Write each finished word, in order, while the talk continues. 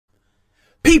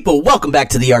People, welcome back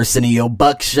to the Arsenio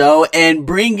Buck Show, and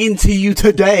bringing to you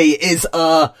today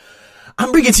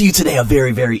a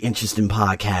very, very interesting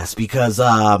podcast because,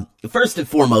 first and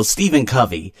foremost, Stephen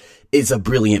Covey is a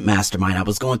brilliant mastermind. I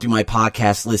was going through my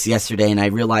podcast list yesterday and I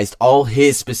realized all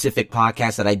his specific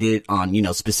podcasts that I did on,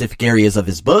 specific areas of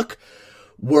his book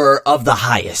were of the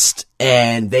highest,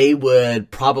 and they would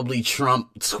probably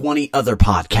trump 20 other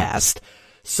podcasts.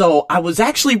 So I was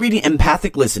actually reading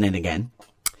Empathic Listening again.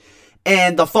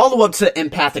 And the follow-up to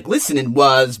Empathic Listening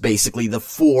was basically the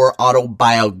 4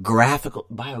 biographical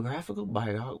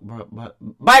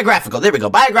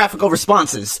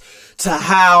responses to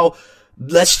how,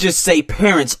 let's just say,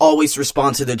 parents always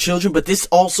respond to their children, but this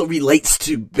also relates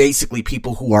to basically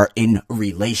people who are in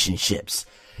relationships.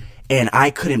 And I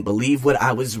couldn't believe what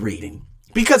I was reading.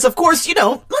 Because of course,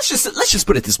 let's just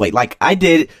put it this way. Like, I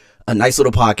did a nice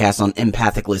little podcast on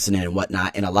empathic listening and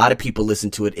whatnot, and a lot of people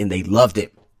listened to it and they loved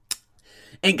it.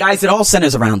 And guys, it all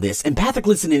centers around this. Empathic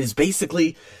listening is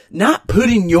basically not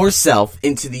putting yourself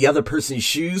into the other person's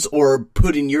shoes or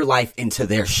putting your life into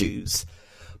their shoes,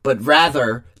 but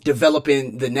rather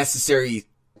developing the necessary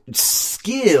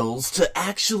skills to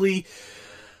actually,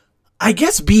 I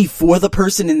guess, be for the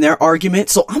person in their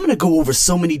argument. So I'm going to go over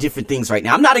so many different things right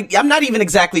now. I'm not even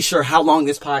exactly sure how long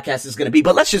this podcast is going to be,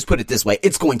 but let's just put it this way.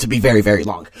 It's going to be very, very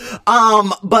long.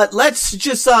 But let's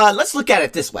look at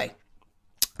it this way.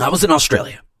 I was in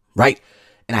Australia, right?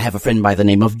 And I have a friend by the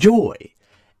name of Joy.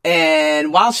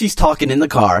 And while she's talking in the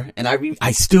car, and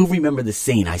I still remember the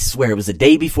scene. I swear it was a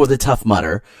day before the Tough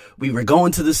Mudder. We were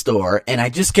going to the store and I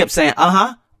just kept saying,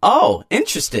 oh,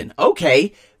 interesting.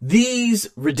 Okay. These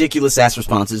ridiculous ass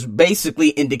responses basically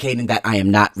indicating that I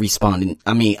am not responding.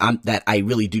 That I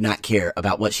really do not care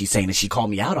about what she's saying. And she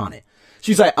called me out on it.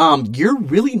 She's like, you're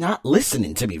really not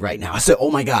listening to me right now. I said,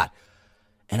 oh my God.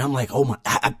 And I'm like, oh my,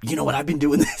 you know what? I've been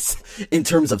doing this in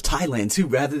terms of Thailand too,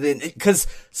 rather than, because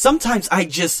sometimes I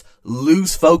just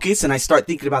lose focus and I start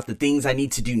thinking about the things I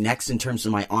need to do next in terms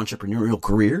of my entrepreneurial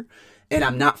career. And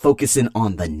I'm not focusing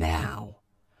on the now.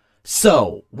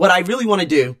 So what I really want to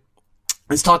do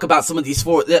is talk about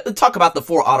talk about the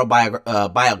 4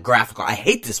 autobiographical. I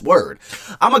hate this word.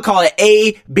 I'm going to call it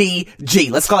ABG.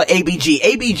 Let's call it ABG.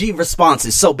 ABG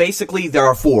responses. So basically there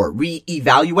are 4. We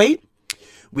evaluate.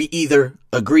 We either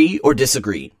agree or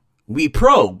disagree. We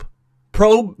probe.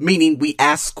 Probe meaning we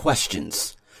ask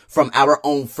questions from our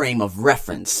own frame of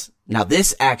reference. Now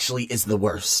this actually is the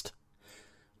worst.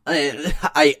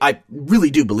 I really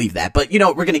do believe that, but we're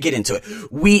going to get into it.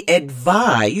 We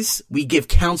advise, we give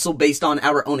counsel based on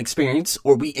our own experience,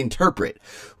 or we interpret.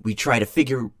 We try to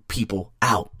figure people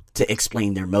out to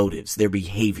explain their motives, their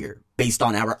behavior, based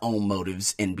on our own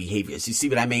motives and behaviors. You see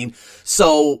what I mean?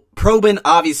 So probing,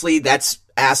 obviously, that's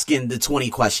asking the 20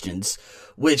 questions,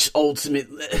 which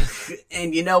ultimately,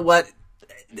 and you know what?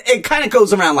 It kind of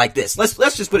goes around like this.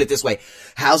 Let's just put it this way.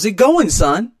 How's it going,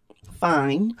 son?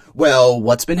 Fine. Well,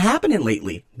 what's been happening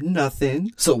lately?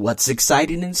 Nothing. So what's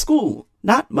exciting in school?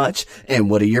 Not much. And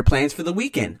what are your plans for the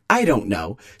weekend? I don't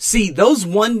know. See, those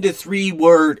 1 to 3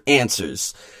 word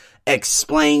answers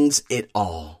explains it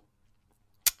all.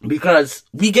 Because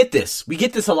we get this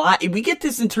a lot. We get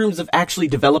this in terms of actually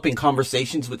developing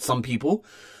conversations with some people.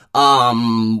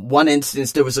 One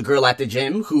instance, there was a girl at the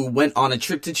gym who went on a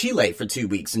trip to Chile for 2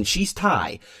 weeks, and she's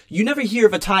Thai. You never hear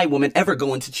of a Thai woman ever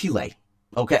going to Chile.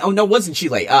 Okay. Oh, no, it wasn't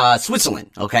Chile.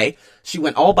 Switzerland. Okay. She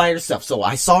went all by herself. So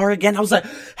I saw her again. I was like,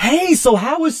 hey, so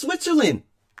how was Switzerland?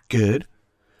 Good.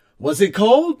 Was it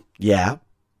cold? Yeah.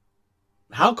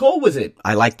 How cold was it?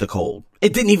 I liked the cold.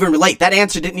 It didn't even relate. That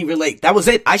answer didn't even relate. That was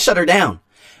it. I shut her down.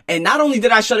 And not only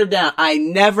did I shut her down, I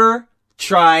never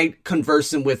tried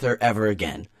conversing with her ever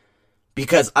again.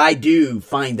 Because I do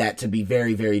find that to be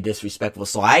very, very disrespectful.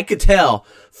 So I could tell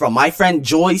from my friend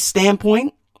Joy's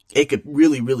standpoint, it could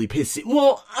really, really piss it.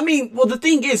 Well, the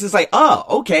thing is, it's like, oh,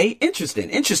 okay, interesting.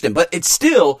 But it's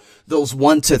still those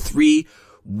 1 to 3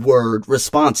 word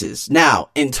responses.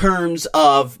 Now, in terms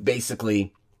of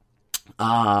basically,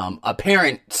 from a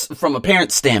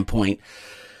parent standpoint,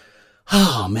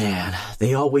 oh man,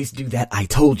 they always do that I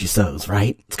told you so's,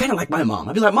 right? It's kind of like my mom.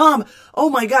 I'd be like, Mom, oh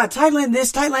my God, Thailand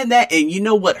this, Thailand that. And you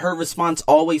know what her response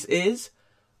always is?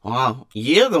 Well,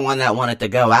 you're the one that wanted to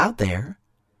go out there.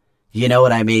 You know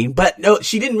what I mean? But no,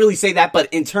 she didn't really say that.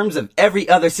 But in terms of every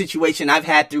other situation I've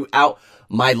had throughout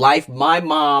my life, my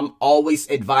mom always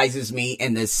advises me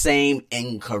in the same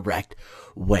incorrect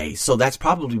way. So that's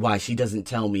probably why she doesn't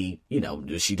tell me,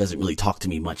 she doesn't really talk to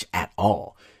me much at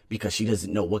all, because she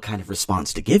doesn't know what kind of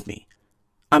response to give me.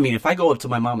 If I go up to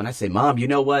my mom and I say, Mom, you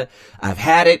know what? I've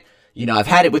had it. I've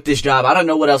had it with this job. I don't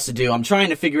know what else to do. I'm trying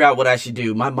to figure out what I should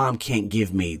do. My mom can't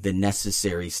give me the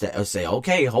necessary say,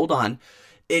 okay, hold on.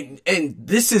 And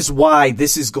this is why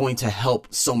this is going to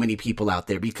help so many people out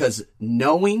there, because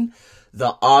knowing the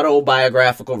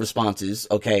autobiographical responses,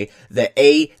 okay, the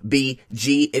A, B,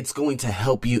 G, it's going to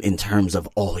help you in terms of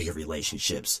all your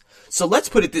relationships. So let's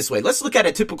put it this way. Let's look at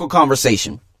a typical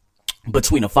conversation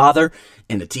between a father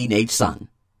and a teenage son.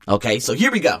 Okay, so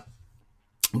here we go.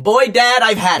 Boy, Dad,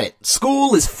 I've had it.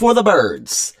 School is for the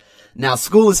birds. Now,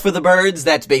 school is for the birds.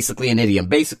 That's basically an idiom.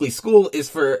 Basically, school is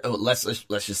for, let's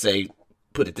just say,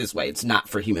 put it this way. It's not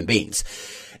for human beings.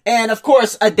 And of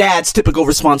course, a dad's typical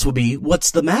response will be,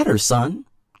 what's the matter, son?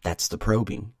 That's the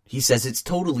probing. He says it's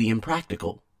totally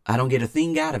impractical. I don't get a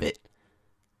thing out of it.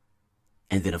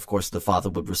 And then, of course, the father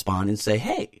would respond and say,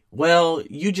 hey, well,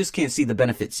 you just can't see the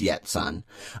benefits yet, son.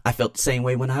 I felt the same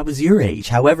way when I was your age.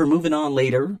 However, moving on,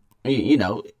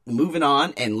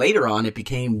 and later on, it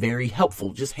became very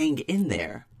helpful. Just hang in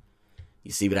there.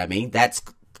 You see what I mean? That's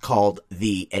called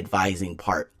the advising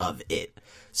part of it.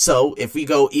 So if we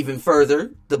go even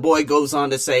further, the boy goes on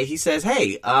to say, he says,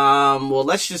 hey, well,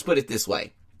 let's just put it this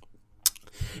way.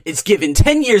 It's given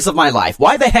 10 years of my life.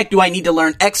 Why the heck do I need to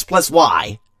learn X plus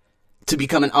Y to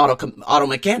become an auto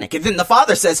mechanic? And then the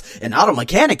father says, an auto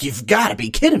mechanic? You've got to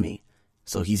be kidding me.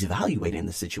 So he's evaluating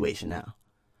the situation now.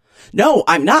 No,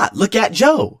 I'm not. Look at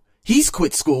Joe. He's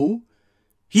quit school.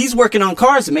 He's working on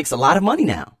cars and makes a lot of money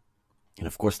now. And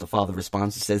of course, the father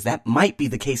responds and says, that might be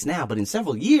the case now, but in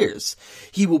several years,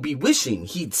 he will be wishing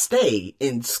he'd stay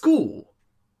in school.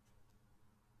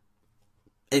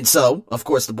 And so, of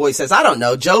course, the boy says, I don't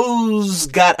know, Joe's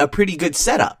got a pretty good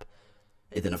setup.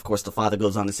 And then, of course, the father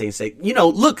goes on to say,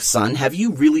 look, son, have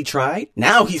you really tried?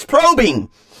 Now he's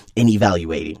probing and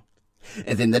evaluating.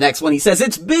 And then the next one, he says,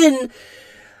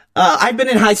 I've been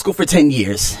in high school for 10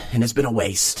 years, and it's been a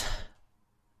waste.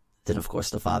 Then, of course,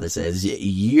 the father says,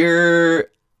 you're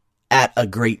at a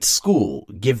great school.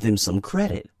 Give them some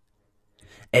credit.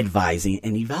 Advising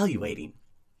and evaluating.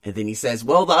 And then he says,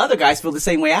 well, the other guys feel the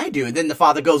same way I do. And then the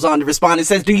father goes on to respond and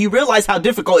says, do you realize how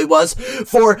difficult it was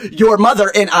for your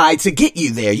mother and I to get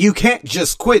you there? You can't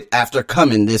just quit after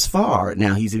coming this far.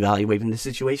 Now he's evaluating the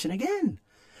situation again.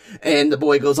 And the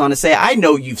boy goes on to say, I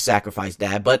know you've sacrificed,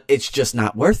 Dad, but it's just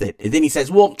not worth it. And then he says,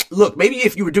 well, look, maybe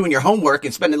if you were doing your homework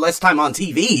and spending less time on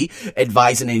TV,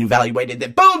 advising and evaluating,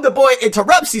 then boom, the boy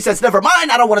interrupts. He says, never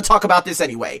mind. I don't want to talk about this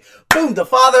anyway. Boom. The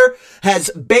father has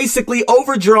basically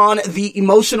overdrawn the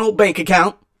emotional bank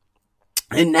account.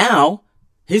 And now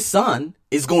his son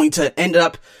is going to end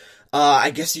up,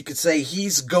 I guess you could say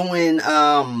he's going,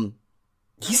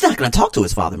 he's not going to talk to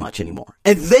his father much anymore.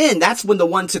 And then that's when the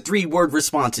 1 to 3 word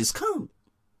responses come.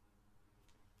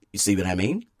 You see what I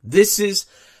mean? This is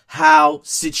how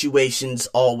situations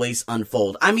always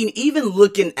unfold. I mean, even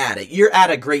looking at it, you're at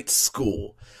a great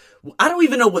school. I don't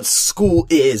even know what school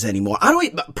is anymore.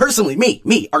 Personally,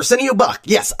 me, Arsenio Buck.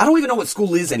 Yes, I don't even know what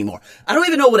school is anymore. I don't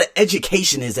even know what an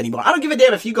education is anymore. I don't give a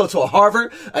damn if you go to a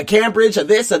Harvard, a Cambridge, a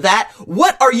this, or that.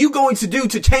 What are you going to do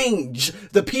to change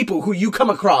the people who you come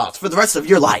across for the rest of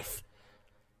your life?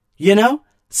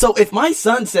 So if my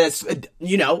son says,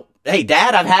 hey,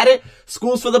 Dad, I've had it.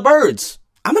 School's for the birds.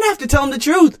 I'm going to have to tell him the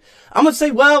truth. I'm going to say,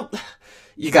 well,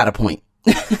 you got a point.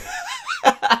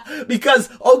 Because,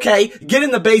 okay,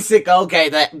 getting that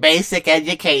basic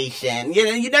education,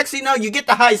 you next thing you know, you get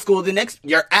to high school,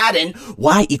 you're adding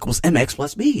y equals mx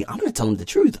plus b. I'm going to tell him the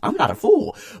truth. I'm not a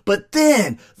fool. But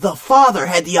then the father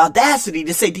had the audacity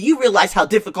to say, do you realize how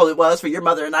difficult it was for your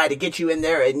mother and I to get you in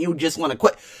there and you just want to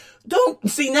quit?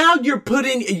 Now you're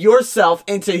putting yourself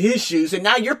into his shoes and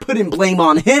now you're putting blame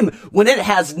on him when it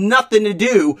has nothing to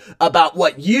do about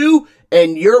what you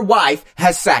and your wife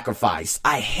has sacrificed.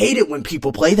 I hate it when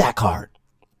people play that card.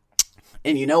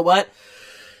 And you know what?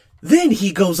 Then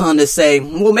he goes on to say,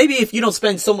 well, maybe if you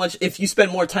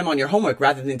spend more time on your homework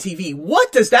rather than TV,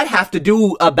 what does that have to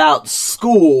do about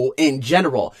school in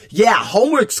general? Yeah,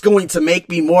 homework's going to make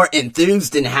me more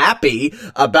enthused and happy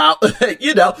about,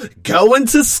 going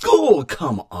to school.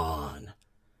 Come on.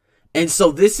 And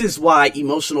so this is why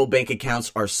emotional bank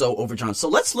accounts are so overdrawn. So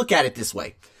let's look at it this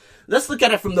way. Let's look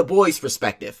at it from the boy's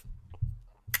perspective.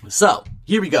 So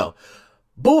here we go.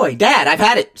 Boy, Dad, I've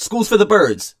had it. School's for the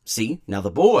birds. See, now the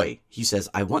boy, he says,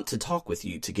 I want to talk with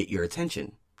you to get your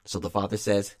attention. So the father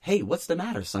says, hey, what's the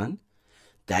matter, son?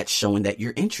 That's showing that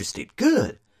you're interested.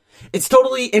 Good. It's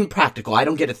totally impractical. I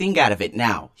don't get a thing out of it.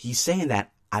 Now, he's saying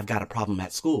that I've got a problem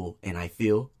at school and I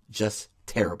feel just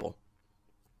terrible.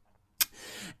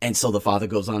 And so the father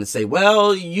goes on to say,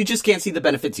 well, you just can't see the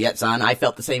benefits yet, son. I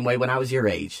felt the same way when I was your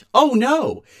age. Oh,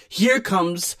 no. Here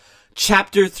comes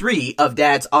Chapter 3 of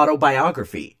Dad's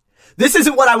autobiography. This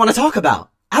isn't what I want to talk about.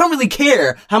 I don't really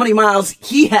care how many miles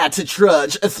he had to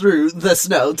trudge through the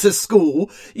snow to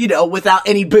school, without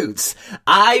any boots.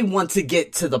 I want to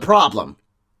get to the problem.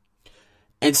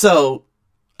 And so,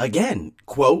 again,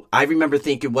 quote, I remember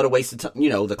thinking, what a waste of time,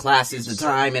 the classes, the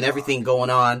time, and everything going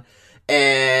on.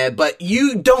 But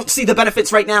you don't see the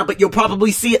benefits right now, but you'll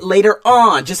probably see it later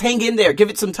on. Just hang in there. Give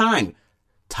it some time.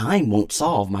 Time won't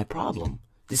solve my problem.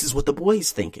 This is what the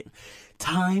boy's thinking.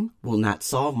 Time will not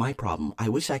solve my problem. I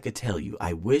wish I could tell you.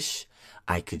 I wish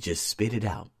I could just spit it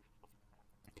out.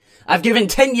 I've given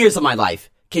 10 years of my life.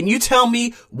 Can you tell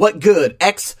me what good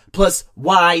X plus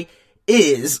Y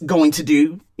is going to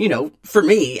do, for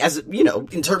me as,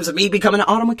 in terms of me becoming an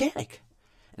auto mechanic?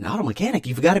 An auto mechanic?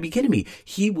 You've got to be kidding me.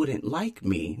 He wouldn't like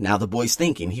me. Now the boy's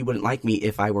thinking he wouldn't like me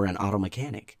if I were an auto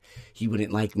mechanic. He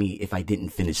wouldn't like me if I didn't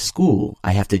finish school.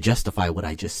 I have to justify what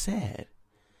I just said.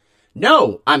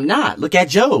 No, I'm not. Look at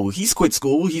Joe. He's quit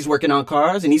school. He's working on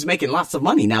cars and he's making lots of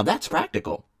money. Now that's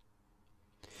practical.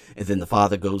 And then the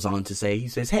father goes on to say, he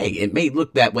says, hey, it may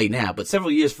look that way now, but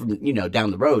several years from,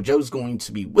 down the road, Joe's going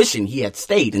to be wishing he had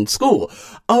stayed in school.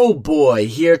 Oh boy,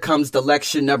 here comes the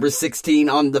lecture number 16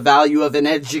 on the value of an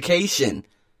education.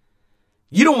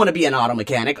 You don't want to be an auto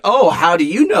mechanic. Oh, how do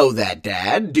you know that,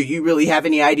 Dad? Do you really have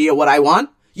any idea what I want?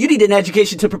 You need an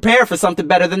education to prepare for something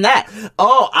better than that.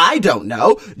 Oh, I don't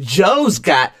know. Joe's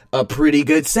got a pretty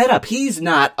good setup. He's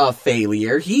not a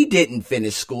failure. He didn't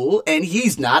finish school, and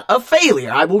he's not a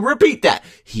failure. I will repeat that.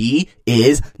 He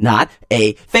is not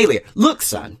a failure. Look,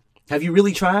 son, have you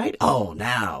really tried? Oh,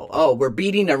 now. Oh, we're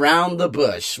beating around the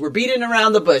bush. We're beating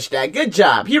around the bush, Dad. Good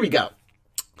job. Here we go.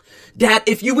 Dad,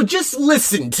 if you would just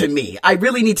listen to me, I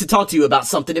really need to talk to you about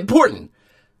something important.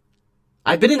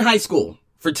 I've been in high school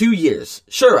for 2 years.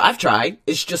 Sure, I've tried.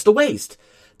 It's just a waste.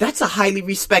 That's a highly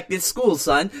respected school,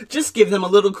 son. Just give them a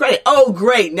little credit. Oh,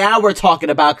 great. Now we're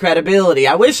talking about credibility.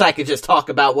 I wish I could just talk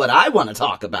about what I want to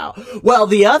talk about. Well,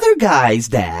 the other guys,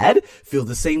 Dad, feel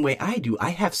the same way I do. I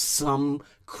have some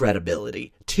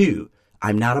credibility, too.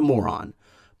 I'm not a moron.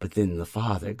 But then the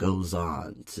father goes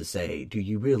on to say, do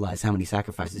you realize how many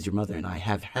sacrifices your mother and I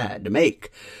have had to make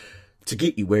to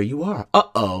get you where you are?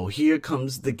 Uh-oh, here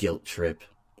comes the guilt trip.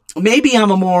 Maybe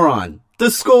I'm a moron.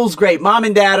 The school's great. Mom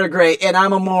and Dad are great. And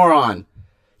I'm a moron.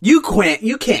 You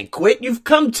can't quit. You've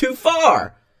come too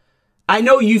far. I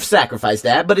know you've sacrificed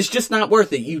that, but it's just not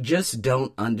worth it. You just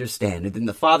don't understand. And then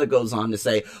the father goes on to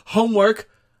say, homework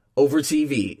over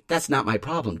TV. That's not my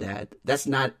problem, Dad. That's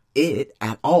not it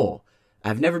at all.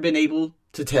 I've never been able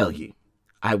to tell you.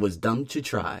 I was dumb to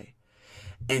try.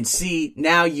 And see,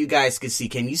 now you guys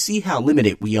can you see how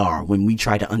limited we are when we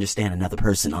try to understand another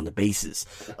person on the basis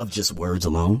of just words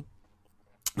alone?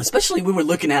 Especially when we're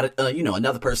looking at,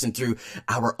 another person through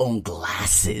our own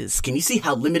glasses. Can you see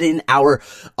how limited our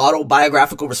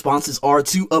autobiographical responses are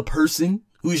to a person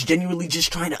who is genuinely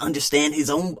just trying to understand his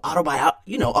own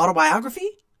autobiography?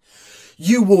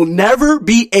 You will never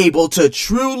be able to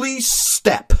truly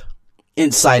step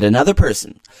inside another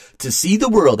person to see the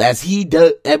world as he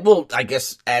does, well, I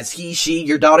guess as he, she,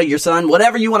 your daughter, your son,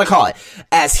 whatever you want to call it,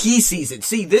 as he sees it.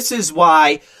 See, this is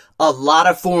why a lot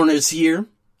of foreigners here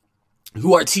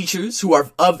who are teachers, who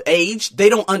are of age, they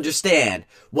don't understand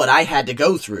what I had to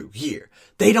go through here.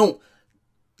 They don't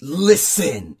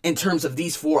listen in terms of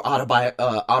these 4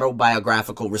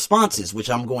 autobiographical responses, which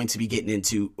I'm going to be getting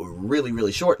into really,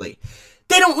 really shortly.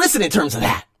 They don't listen in terms of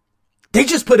that. They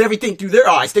just put everything through their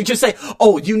eyes. They just say,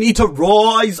 oh, you need to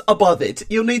rise above it.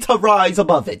 You need to rise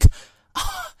above it.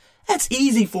 That's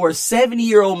easy for a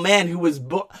 70-year-old man who was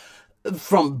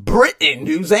from Britain,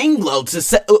 who's Anglo, to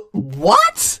say,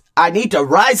 what? I need to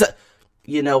rise up.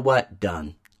 You know what?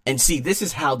 Done. And see, this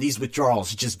is how these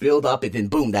withdrawals just build up and then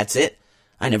boom, that's it.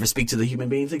 I never speak to the human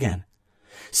beings again.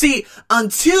 See,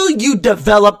 until you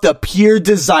develop the pure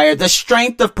desire, the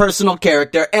strength of personal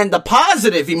character, and the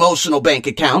positive emotional bank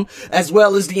account, as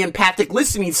well as the empathic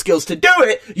listening skills to do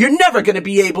it, you're never going to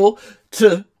be able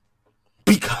to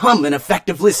become an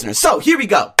effective listener. So, here we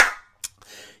go.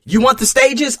 You want the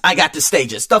stages? I got the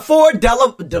stages. The 4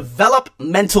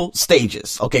 developmental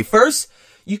stages. Okay, first,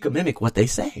 you can mimic what they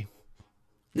say.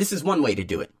 This is one way to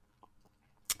do it.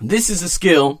 This is a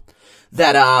skill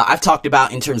that I've talked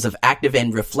about in terms of active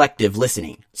and reflective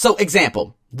listening. So,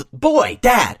 example, boy,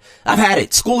 Dad, I've had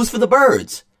it. School is for the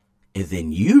birds. And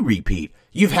then you repeat,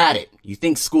 you've had it. You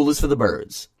think school is for the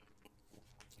birds.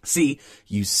 See,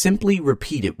 you simply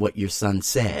repeated what your son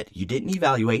said. You didn't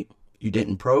evaluate. You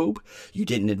didn't probe. You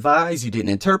didn't advise. You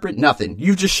didn't interpret. Nothing.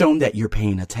 You've just shown that you're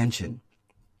paying attention.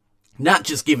 Not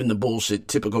just giving the bullshit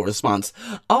typical response.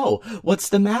 Oh, what's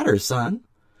the matter, son?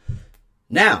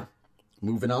 Now,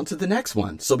 Moving on to the next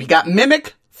one. So we got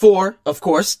mimic for, of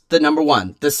course, the number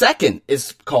one. The second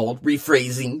is called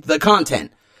rephrasing the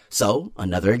content. So,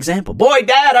 another example. Boy,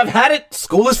 Dad, I've had it.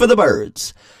 School is for the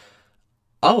birds.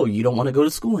 Oh, you don't want to go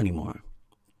to school anymore.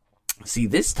 See,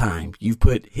 this time you've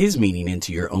put his meaning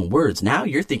into your own words. Now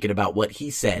you're thinking about what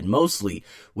he said, mostly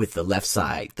with the left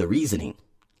side, the reasoning,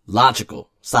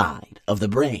 logical side of the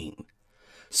brain.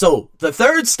 So the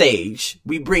third stage,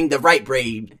 we bring the right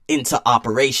brain into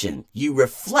operation. You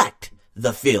reflect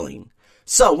the feeling.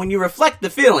 So when you reflect the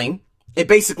feeling, it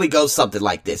basically goes something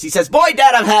like this. He says, boy,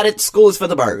 Dad, I've had it. School is for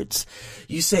the birds.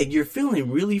 You say you're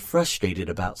feeling really frustrated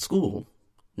about school.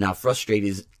 Now,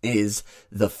 frustrated is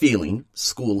the feeling.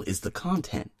 School is the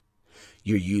content.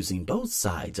 You're using both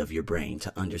sides of your brain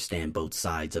to understand both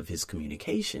sides of his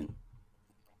communication.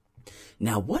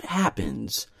 Now, what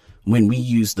happens when we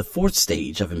use the fourth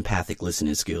stage of empathic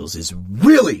listening skills is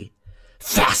really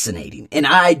fascinating. And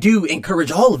I do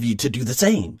encourage all of you to do the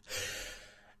same.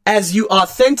 As you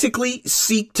authentically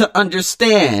seek to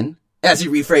understand, as you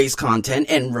rephrase content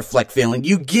and reflect feeling,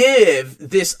 you give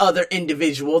this other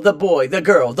individual, the boy, the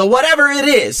girl, the whatever it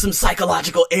is, some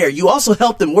psychological air. You also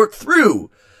help them work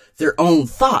through their own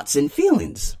thoughts and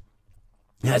feelings.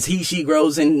 As she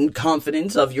grows in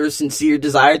confidence of your sincere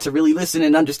desire to really listen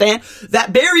and understand,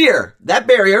 that barrier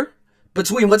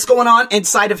between what's going on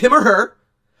inside of him or her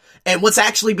and what's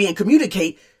actually being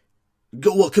communicated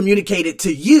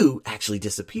to you actually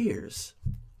disappears.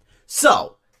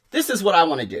 So, this is what I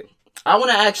want to do. I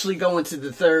want to actually go into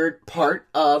the third part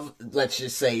of, let's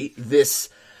just say, this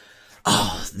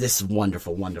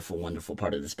wonderful, wonderful, wonderful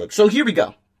part of this book. So here we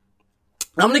go.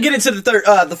 I'm going to get into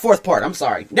the fourth part. I'm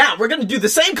sorry. Now, we're going to do the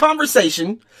same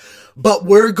conversation, but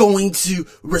we're going to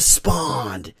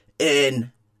respond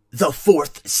in the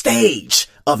fourth stage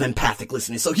of empathic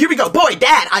listening. So here we go. Boy,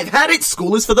 Dad, I've had it.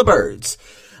 School is for the birds.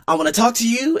 I want to talk to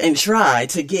you and try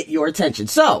to get your attention.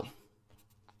 So,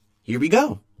 here we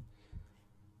go.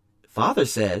 Father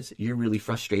says you're really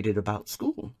frustrated about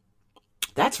school.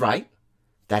 That's right.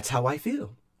 That's how I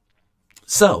feel.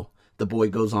 So, the boy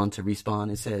goes on to respond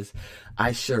and says,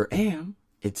 I sure am.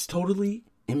 It's totally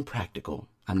impractical.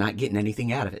 I'm not getting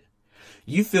anything out of it.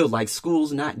 You feel like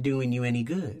school's not doing you any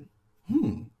good.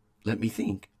 Let me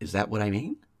think. Is that what I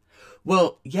mean?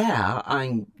 Well, yeah,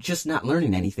 I'm just not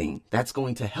learning anything. That's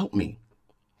going to help me.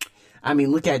 I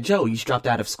mean, look at Joe. He's dropped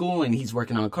out of school and he's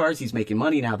working on cars. He's making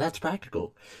money. Now that's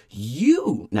practical.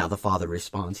 Now the father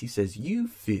responds. He says, you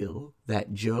feel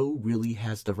that Joe really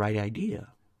has the right idea.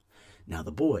 Now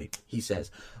the boy, he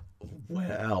says,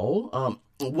 well,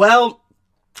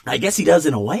 I guess he does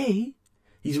in a way.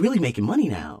 He's really making money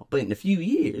now. But in a few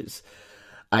years,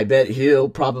 I bet he'll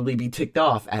probably be ticked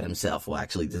off at himself. Well,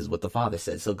 actually, this is what the father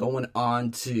said. So going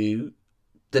on to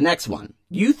the next one.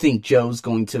 You think Joe's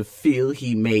going to feel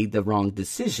he made the wrong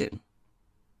decision.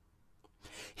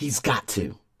 He's got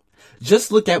to.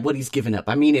 Just look at what he's given up.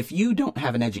 I mean, if you don't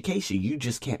have an education, you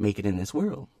just can't make it in this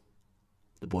world.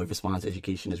 The boy responds,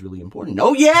 education is really important.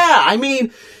 Oh, yeah. I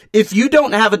mean, if you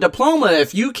don't have a diploma,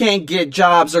 if you can't get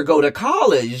jobs or go to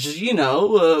college,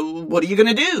 what are you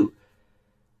going to do?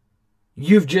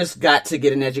 You've just got to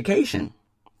get an education.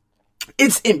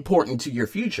 It's important to your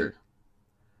future.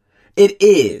 It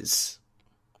is.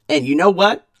 And you know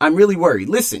what? I'm really worried.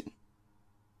 Listen,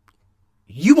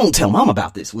 you won't tell Mom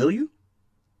about this, will you?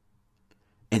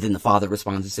 And then the father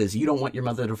responds and says, you don't want your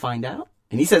mother to find out?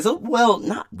 And he says, oh, well,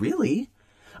 not really.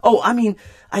 Oh, I mean,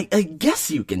 I guess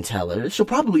you can tell her. She'll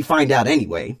probably find out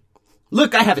anyway.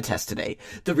 Look, I have a test today,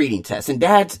 the reading test. And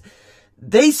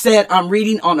they said I'm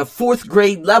reading on a 4th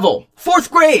grade level.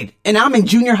 4th grade! And I'm in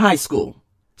junior high school.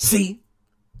 See?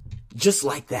 Just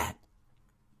like that.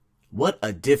 What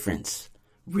a difference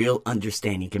real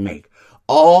understanding can make.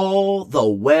 All the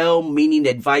well-meaning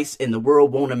advice in the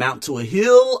world won't amount to a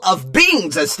hill of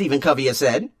beans, as Stephen Covey has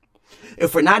said.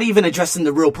 If we're not even addressing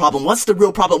the real problem, what's the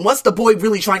real problem? What's the boy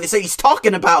really trying to say?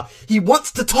 He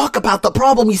wants to talk about the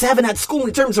problem he's having at school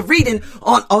in terms of reading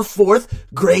on a 4th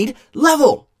grade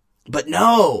level. But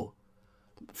no,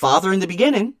 father in the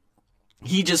beginning,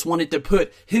 he just wanted to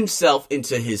put himself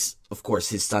into his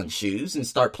son's shoes and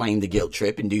start playing the guilt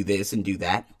trip and do this and do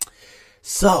that.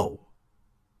 So,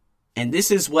 and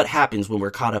this is what happens when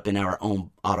we're caught up in our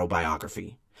own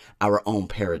autobiography, our own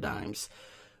paradigms.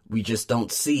 We just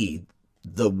don't see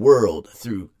the world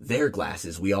through their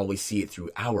glasses. We always see it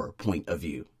through our point of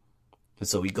view. And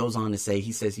so he goes on to say,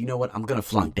 he says, you know what? I'm going to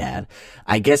flunk, Dad.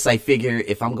 I guess I figure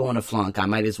if I'm going to flunk, I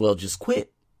might as well just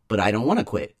quit. But I don't want to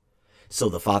quit. So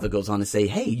the father goes on to say,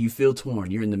 hey, you feel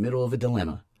torn. You're in the middle of a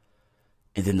dilemma.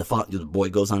 And then the boy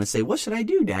goes on to say, what should I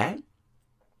do, Dad?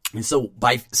 And so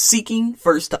by seeking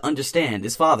first to understand,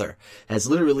 his father has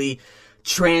literally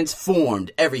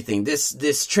transformed everything, this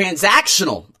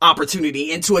transactional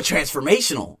opportunity into a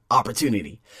transformational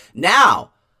opportunity.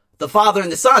 Now, the father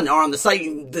and the son are on the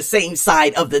same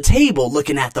side of the table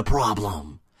looking at the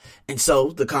problem. And so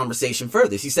the conversation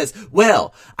furthers. He says,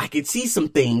 well, I could see some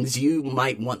things you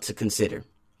might want to consider.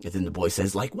 And then the boy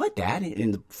says, like what, Dad?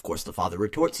 And of course the father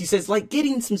retorts. He says, like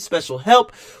getting some special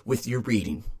help with your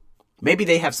reading. Maybe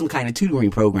they have some kind of tutoring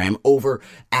program over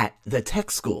at the tech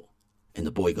school. And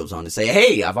the boy goes on to say,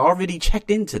 hey, I've already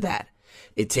checked into that.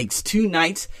 It takes 2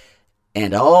 nights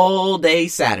and all day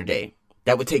Saturday.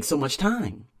 That would take so much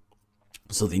time.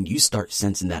 So then you start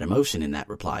sensing that emotion in that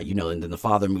reply, and then the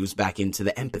father moves back into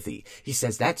the empathy. He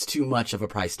says, that's too much of a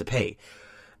price to pay.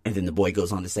 And then the boy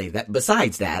goes on to say that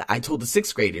besides that, I told the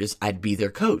 6th graders I'd be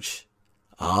their coach.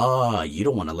 Ah, you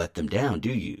don't want to let them down,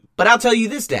 do you? But I'll tell you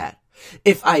this, Dad.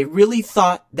 If I really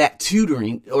thought that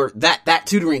tutoring or that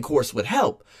tutoring course would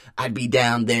help, I'd be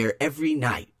down there every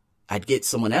night. I'd get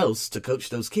someone else to coach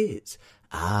those kids.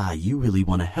 Ah, you really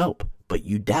want to help, but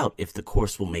you doubt if the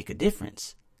course will make a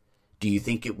difference. Do you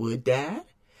think it would, Dad?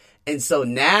 And so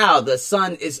now the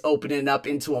son is opening up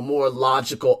into a more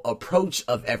logical approach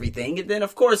of everything. And then,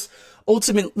 of course,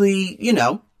 ultimately,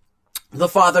 the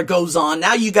father goes on.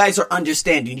 Now you guys are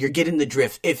understanding. You're getting the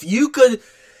drift. If you could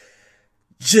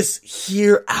just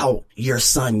hear out your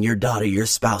son, your daughter, your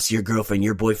spouse, your girlfriend,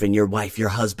 your boyfriend, your wife, your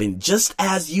husband, just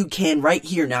as you can right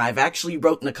here. Now, I've actually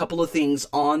written a couple of things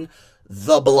on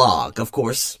the blog, of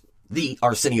course, the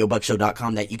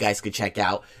ArsenioBuckShow.com that you guys could check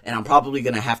out. And I'm probably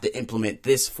going to have to implement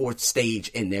this 4th stage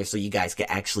in there so you guys can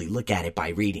actually look at it by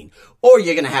reading. Or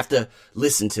you're going to have to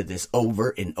listen to this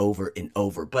over and over and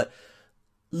over. But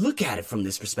look at it from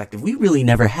this perspective. We really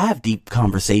never have deep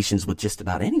conversations with just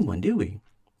about anyone, do we?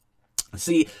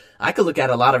 See, I could look at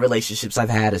a lot of relationships I've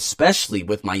had, especially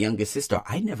with my youngest sister.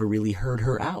 I never really heard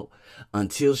her out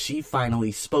until she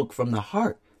finally spoke from the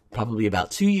heart, probably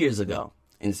about 2 years ago,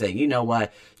 and say, you know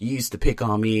what, you used to pick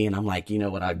on me. And I'm like, you know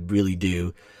what, I really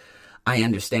do. I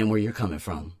understand where you're coming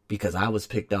from because I was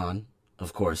picked on,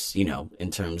 of course,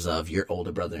 in terms of your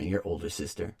older brother and your older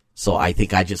sister. So I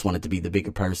think I just wanted to be the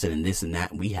bigger person and this and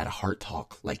that. And we had a heart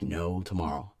talk like no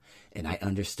tomorrow. And I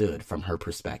understood from her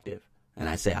perspective. And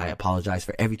I say, I apologize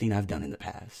for everything I've done in the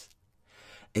past.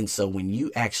 And so when you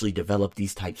actually develop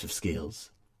these types of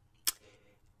skills,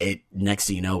 next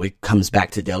thing you know, it comes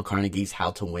back to Dale Carnegie's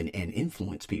How to Win and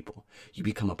Influence People. You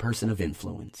become a person of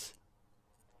influence.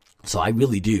 So I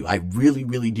really do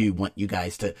want you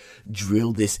guys to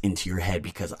drill this into your head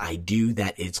because I do know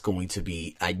that it's going to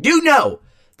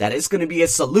be a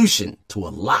solution to a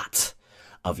lot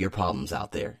of your problems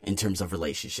out there in terms of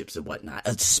relationships and whatnot,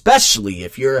 especially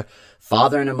if you're a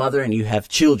father and a mother and you have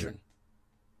children.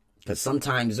 Because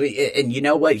sometimes and you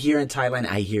know what, here in Thailand,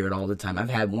 I hear it all the time. I've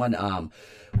had one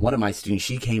of my students,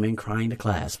 she came in crying to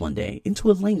class one day into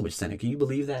a language center. Can you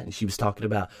believe that? And she was talking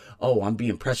about, I'm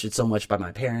being pressured so much by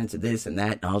my parents and this and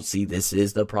that. And see, this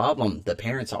is the problem. The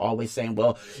parents are always saying,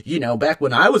 well, back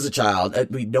when I was a child,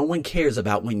 no one cares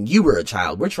about when you were a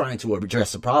child. We're trying to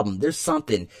address the problem. There's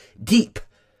something deep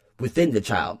within the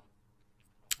child.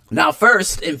 Now,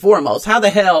 first and foremost, how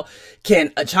the hell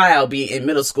can a child be in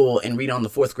middle school and read on the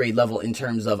 4th grade level in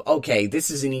terms of, okay, this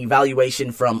is an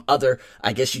evaluation from other,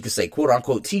 I guess you could say, quote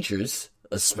unquote teachers,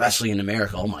 especially in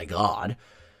America. Oh my God.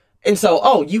 And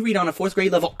so, you read on a 4th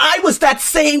grade level. I was that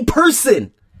same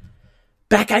person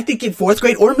back, I think in 4th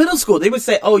grade or middle school. They would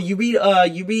say, you read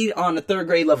on the 3rd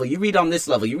grade level. You read on this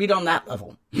level. You read on that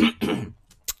level.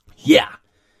 Yeah.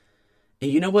 And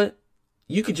you know what?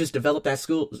 You could just develop that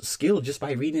skill just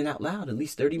by reading it out loud at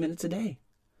least 30 minutes a day.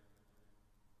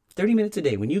 30 minutes a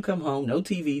day. When you come home, no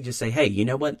TV, just say, hey, you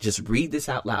know what? Just read this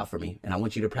out loud for me. And I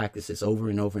want you to practice this over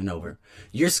and over and over.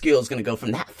 Your skill is going to go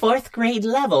from that 4th grade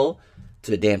level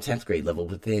to the damn 10th grade level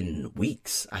within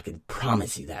weeks. I can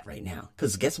promise you that right now.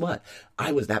 Because guess what?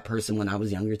 I was that person when I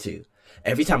was younger too.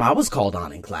 Every time I was called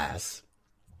on in class,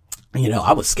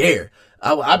 I was scared.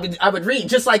 I would read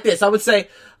just like this. I would say,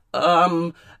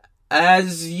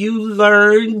 as you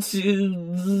learn to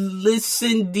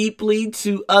listen deeply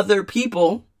to other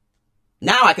people,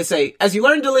 now I can say, as you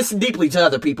learn to listen deeply to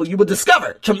other people, you will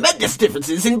discover tremendous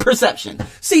differences in perception.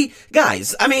 See,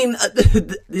 guys,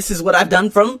 this is what I've done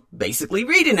from basically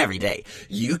reading every day.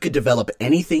 You could develop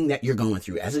anything that you're going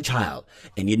through as a child.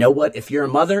 And you know what? If you're a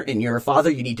mother and you're a father,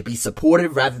 you need to be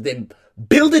supportive rather than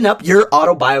building up your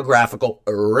autobiographical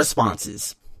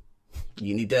responses.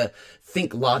 You need to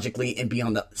think logically and be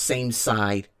on the same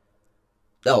side.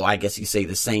 I guess you say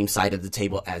the same side of the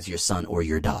table as your son or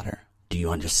your daughter. Do you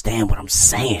understand what I'm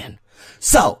saying?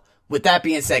 So, with that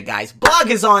being said, guys, blog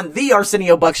is on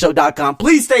thearseniobuckshow.com.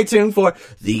 Please stay tuned for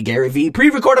the Gary V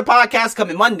pre-recorded podcast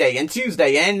coming Monday and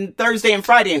Tuesday and Thursday and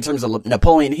Friday in terms of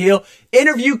Napoleon Hill.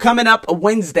 Interview coming up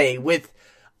Wednesday with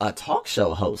a talk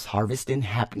show host, Harvesting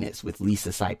Happiness with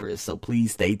Lisa Cypress. So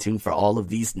please stay tuned for all of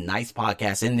these nice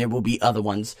podcasts. And there will be other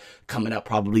ones coming up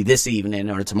probably this evening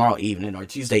or tomorrow evening or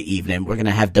Tuesday evening. We're going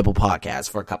to have double podcasts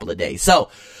for a couple of days. So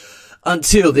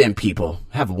until then, people,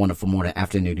 have a wonderful morning,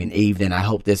 afternoon, and evening. I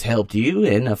hope this helped you.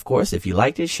 And of course, if you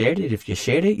liked it, shared it. If you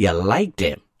shared it, you liked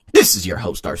it. This is your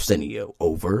host, Arsenio,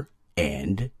 over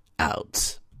and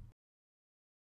out.